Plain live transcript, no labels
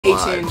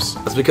18.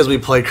 That's because we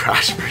played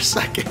Crash for a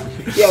second.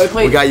 Yeah, we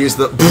played. We got used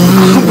to.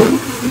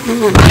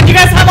 You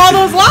guys have all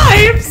those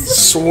lives.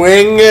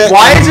 Swing.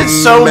 Why is it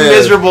so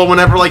miserable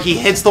whenever like he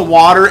hits the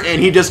water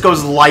and he just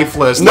goes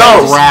lifeless?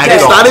 No, like,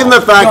 it's not even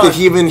the fact that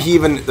he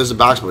even. There's a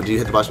box behind. Do you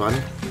hit the box behind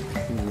you?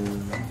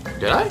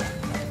 Did I?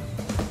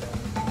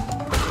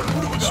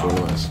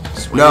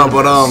 No,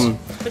 but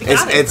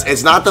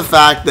it's not the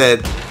fact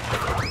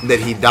that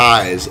he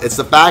dies. It's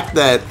the fact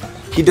that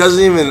he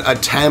doesn't even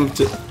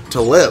attempt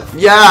to live.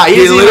 Yeah,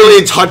 he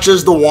literally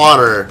touches the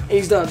water.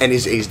 He's done. And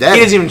he's dead.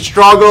 He doesn't even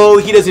struggle.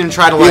 He doesn't even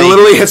try to like. He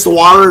literally hits the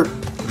water,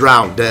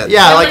 drowned, dead.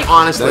 Yeah, like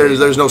honestly,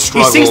 there's no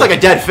struggle. He sinks like a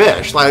dead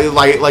fish,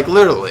 like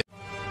literally.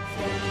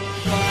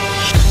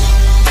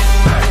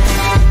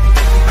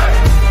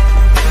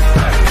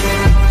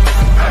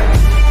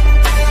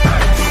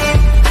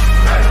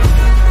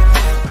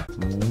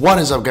 What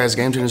is up, guys?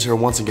 Game Changers here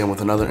once again with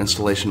another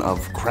installation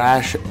of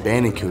Crash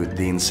Bandicoot,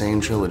 the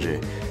Sane Trilogy.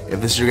 If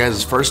this is your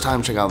guys' first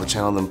time checking out the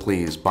channel, then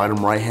please,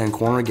 bottom right-hand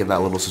corner, give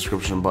that little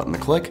subscription button a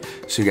click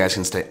so you guys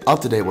can stay up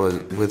to date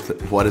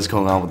with what is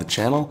going on with the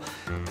channel.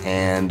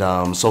 And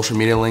social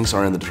media links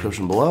are in the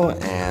description below.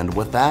 And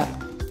with that,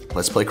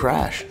 let's play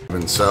Crash.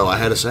 And so I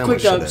had a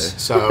sandwich today.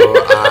 So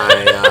I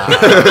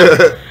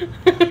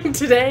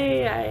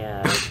Today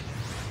I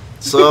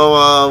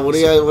So what do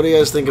you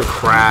guys think of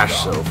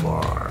Crash so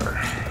far?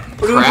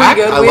 We're doing crack?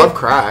 pretty good. I love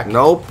crack.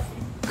 Nope.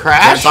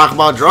 Crash? Can't talk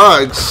about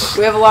drugs.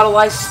 We have a lot of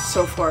lives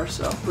so far,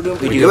 so we're doing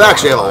pretty We good. do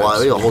actually have a lot.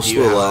 We have a whole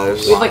slew of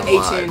lives. We have like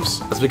 18.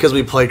 That's because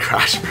we played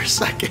Crash for a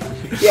second.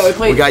 Yeah, we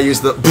played. We got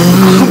used to.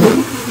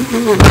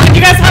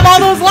 You guys have all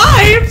those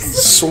lives.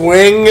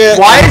 Swing.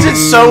 Why is it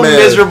so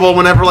miserable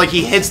whenever like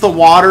he hits the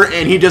water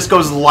and he just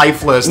goes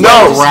lifeless?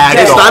 No, like,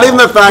 it's not even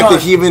the fact that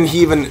he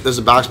even. There's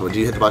a box behind. Do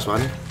you hit the box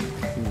behind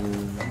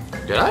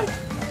you? Did I?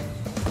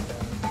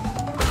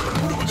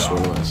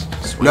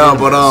 No,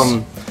 but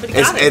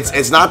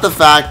it's not the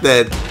fact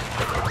that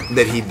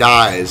he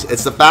dies.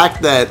 It's the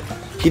fact that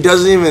he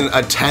doesn't even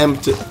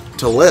attempt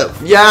to live.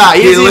 Yeah,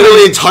 he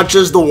literally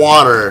touches the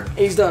water.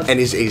 He's done. And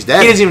he's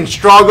dead. He doesn't even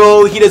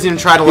struggle. He doesn't even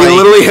try to like. He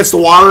literally hits the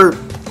water,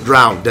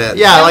 drowned, dead.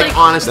 Yeah, like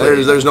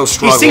honestly, there's no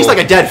struggle. He sinks like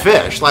a dead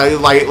fish,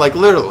 like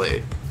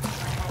literally.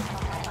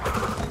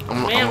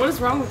 Man, what is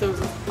wrong with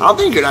those? I don't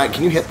think you're not.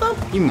 Can you hit them?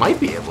 You might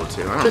be able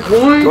to. I don't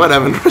know. Go ahead,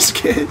 Evan.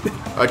 Risk it.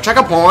 Check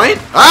a point.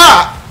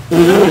 Ah!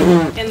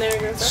 And there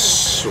goes that.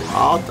 So,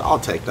 I'll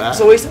take that.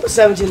 So we still have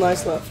 17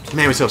 lives left.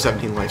 Man, we still have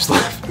 17 lives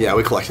left. Yeah,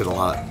 we collected a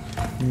lot.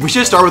 We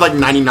should start with like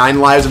 99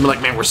 lives and be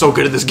like, man, we're so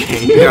good at this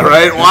game. Yeah,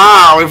 right?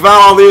 Wow, we found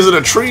all these in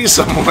a tree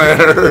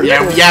somewhere.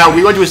 Yeah,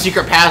 we went to a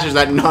secret passage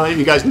that none of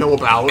you guys know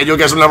about. And you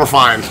guys will never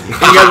find. And you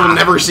guys will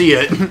never see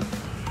it.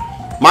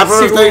 My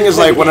favorite thing is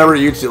like whenever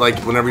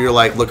you're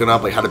like looking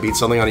up like how to beat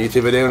something on a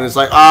YouTube video and it's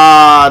like,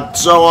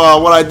 so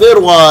what I did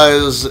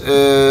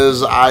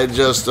is I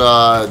just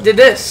did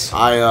this.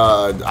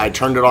 I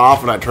turned it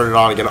off and I turned it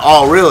on again.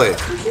 Oh really?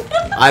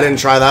 I didn't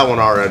try that one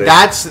already.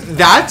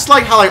 That's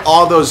like how like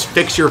all those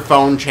fix your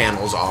phone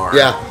channels are.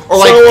 Yeah. Or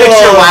like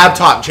fix your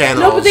laptop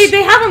channels. No, but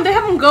they have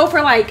them go for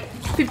like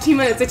 15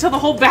 minutes. They tell the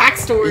whole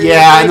backstory.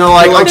 Yeah, and they're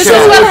like, okay, this is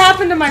what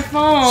happened to my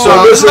phone.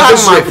 So this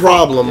is my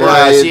problem,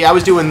 right? See, I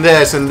was doing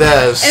this and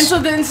this.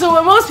 And so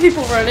what most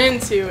people run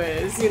into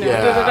is, you know,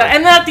 Yeah.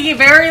 and then at the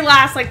very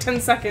last like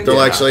 10 seconds. They're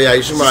like, so yeah,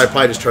 you should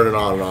probably just turn it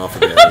on and off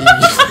again.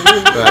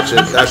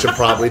 that should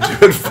probably do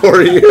it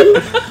for you.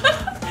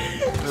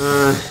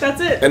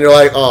 That's it. And you're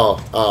like, oh,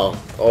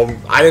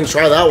 I didn't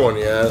try that one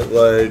yet.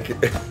 Like,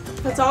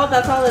 That's all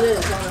it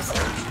is,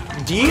 honestly.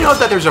 Do you know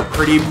that there's a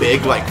pretty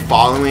big like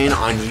following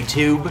on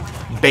YouTube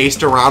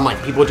based around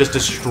like people just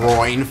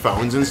destroying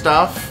phones and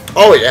stuff?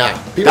 oh yeah,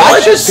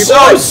 That's just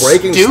so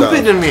breaking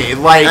stupid to me.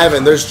 Like,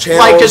 Evan, there's channels.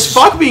 like just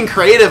fuck being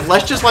creative.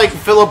 Let's just like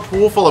fill a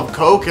pool full of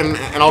Coke and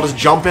I'll just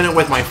jump in it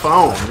with my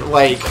phone.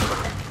 Like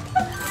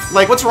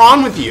what's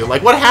wrong with you?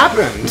 Like what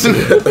happened?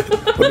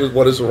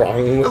 What is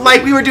wrong with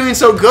Like we were doing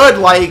so good.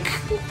 Like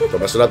Don't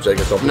mess it up,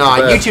 Jacob. Don't no,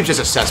 put it back. YouTube's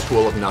just a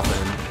cesspool of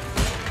nothing.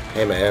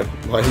 Hey man,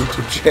 my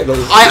YouTube channel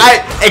is... I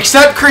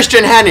except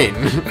Christian Henning,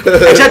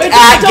 except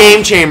at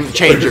Game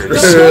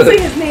Changers. Don't say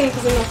his name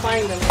because I'm gonna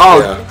find him. Oh,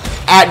 Yeah.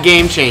 at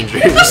Game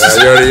Changers.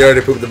 Yeah, you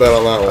already pooped the bed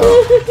on that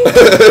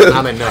one.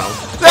 I'm in no.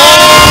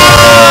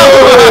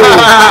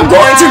 I'm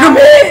going to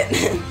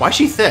commit. Why's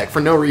she thick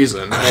for no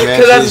reason? Hey man,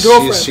 'Cause that's his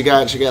girlfriend. she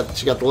got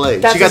the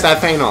legs. That's She got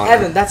that thing on. her.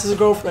 Evan, that's his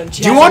girlfriend.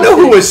 Do you want to know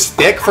who was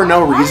thick for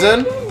no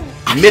reason?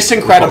 Miss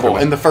Incredible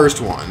in the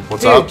first one.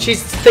 What's Dude, up?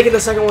 she's thinking the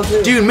second one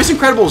too. Dude, Miss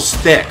Incredible's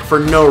thick for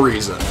no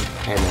reason.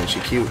 Hey man, she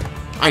cute.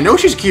 I know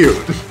she's cute.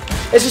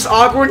 It's just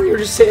awkward and you're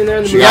just sitting there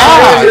in the middle.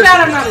 Yeah. Too bad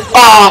I'm not a ginger.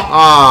 Oh,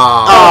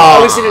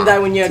 obviously didn't die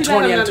when you had Too bad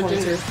 20 I'm out of not a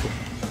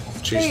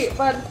 22. She's Hey,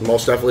 bud.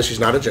 most definitely she's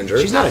not a ginger.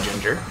 She's not a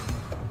ginger.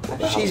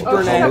 She's Oh, she's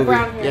brunette. got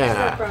brown hair. Yeah. She's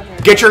got brown hair.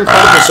 Get your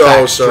Incredible so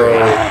facts so.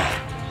 straight.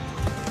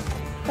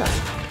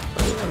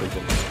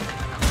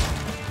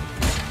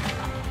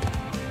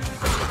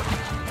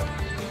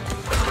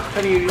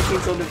 How do you do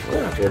things so different?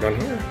 Yeah, after we're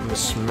done here. I'm gonna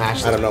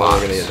smash I don't this know when we're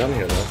box. gonna get done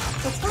here though.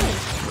 That's fine.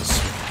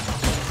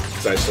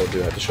 Because I still do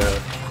have to show.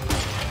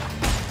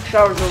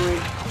 Showers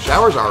over.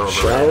 Showers are over.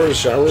 Showers.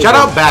 Shout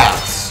out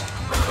baths.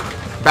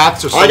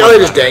 Baths are so I like how they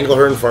much just dangle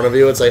her in front of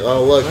you. It's like,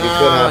 oh look, you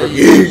could have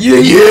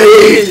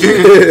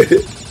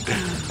it.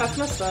 That's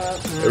messed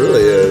up. It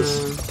really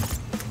is.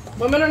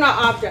 Women are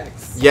not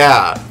objects.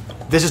 Yeah.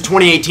 This is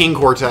 2018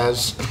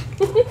 Cortez.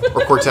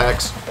 Or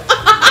Cortex.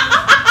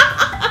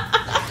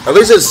 At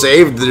least it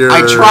saved your...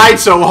 I tried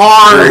so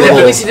hard!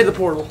 At least you did the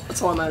portal.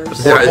 That's all that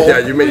matters. Yeah,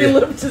 you made We it.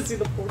 live to see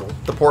the portal.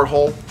 The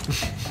porthole.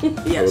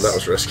 Yes. Oh, that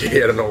was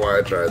risky. I don't know why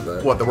I tried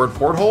that. What, the word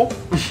porthole?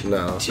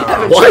 No.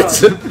 What?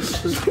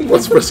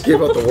 What's risky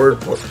about the word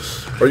port?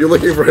 Are you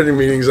looking for any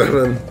meanings,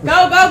 Evan?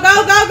 Go, go,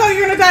 go, go, go!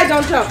 You're gonna die.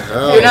 Don't jump.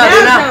 Oh. You're not.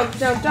 Now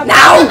jump, jump.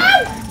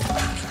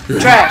 Now!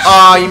 Trash.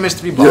 Oh, you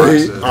missed me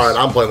boxes. Alright,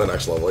 I'm playing the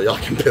next level. Y'all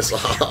can piss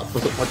off.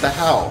 What the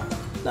hell?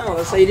 No,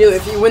 that's how you do it.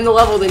 If you win the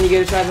level, then you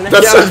get to try the next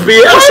That's one. just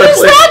BS. Why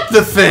is that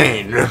the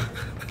thing?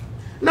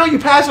 No, you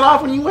pass it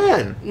off when you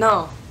win.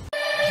 No.